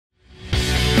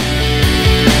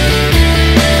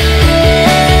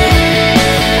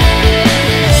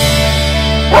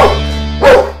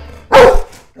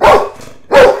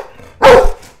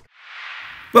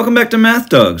Welcome back to Math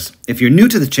Dogs. If you're new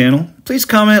to the channel, please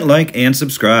comment, like, and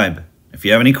subscribe. If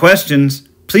you have any questions,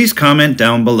 please comment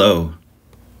down below.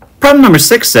 Problem number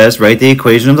 6 says, write the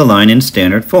equation of the line in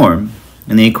standard form.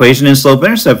 And the equation in slope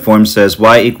intercept form says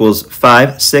y equals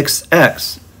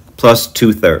 5/6x plus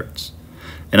 2/3.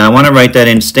 And I want to write that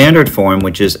in standard form,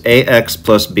 which is ax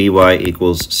plus by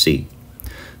equals c.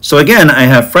 So again, I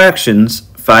have fractions,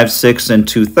 5/6 and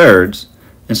 2/3.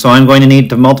 And so I'm going to need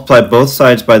to multiply both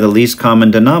sides by the least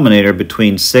common denominator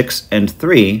between 6 and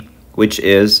 3, which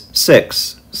is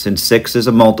 6. Since 6 is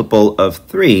a multiple of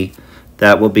 3,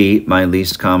 that will be my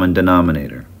least common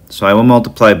denominator. So I will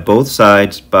multiply both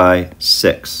sides by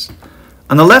 6.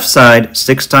 On the left side,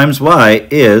 6 times y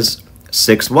is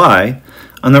 6y.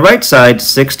 On the right side,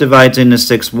 6 divides into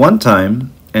 6 one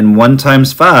time, and 1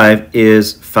 times 5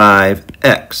 is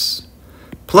 5x.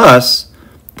 Plus,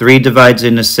 3 divides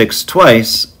into 6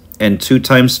 twice, and 2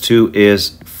 times 2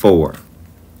 is 4.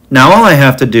 Now all I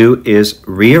have to do is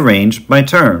rearrange my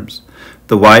terms.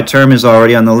 The y term is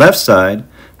already on the left side,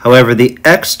 however the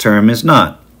x term is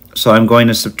not. So I'm going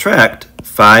to subtract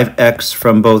 5x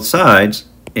from both sides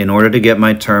in order to get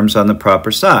my terms on the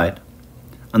proper side.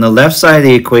 On the left side of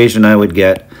the equation I would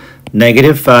get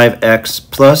negative 5x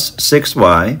plus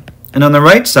 6y, and on the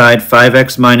right side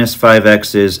 5x minus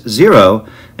 5x is 0,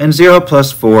 and 0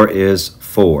 plus 4 is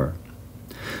 4.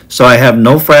 So I have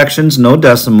no fractions, no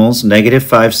decimals. Negative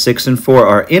 5, 6, and 4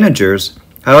 are integers.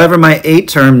 However, my a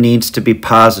term needs to be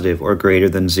positive or greater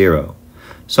than 0.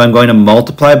 So I'm going to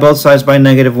multiply both sides by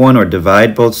negative 1 or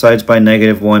divide both sides by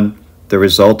negative 1. The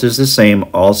result is the same.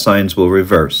 All signs will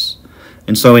reverse.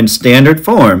 And so in standard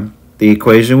form, the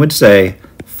equation would say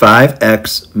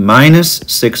 5x minus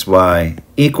 6y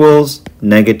equals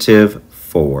negative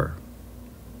 4.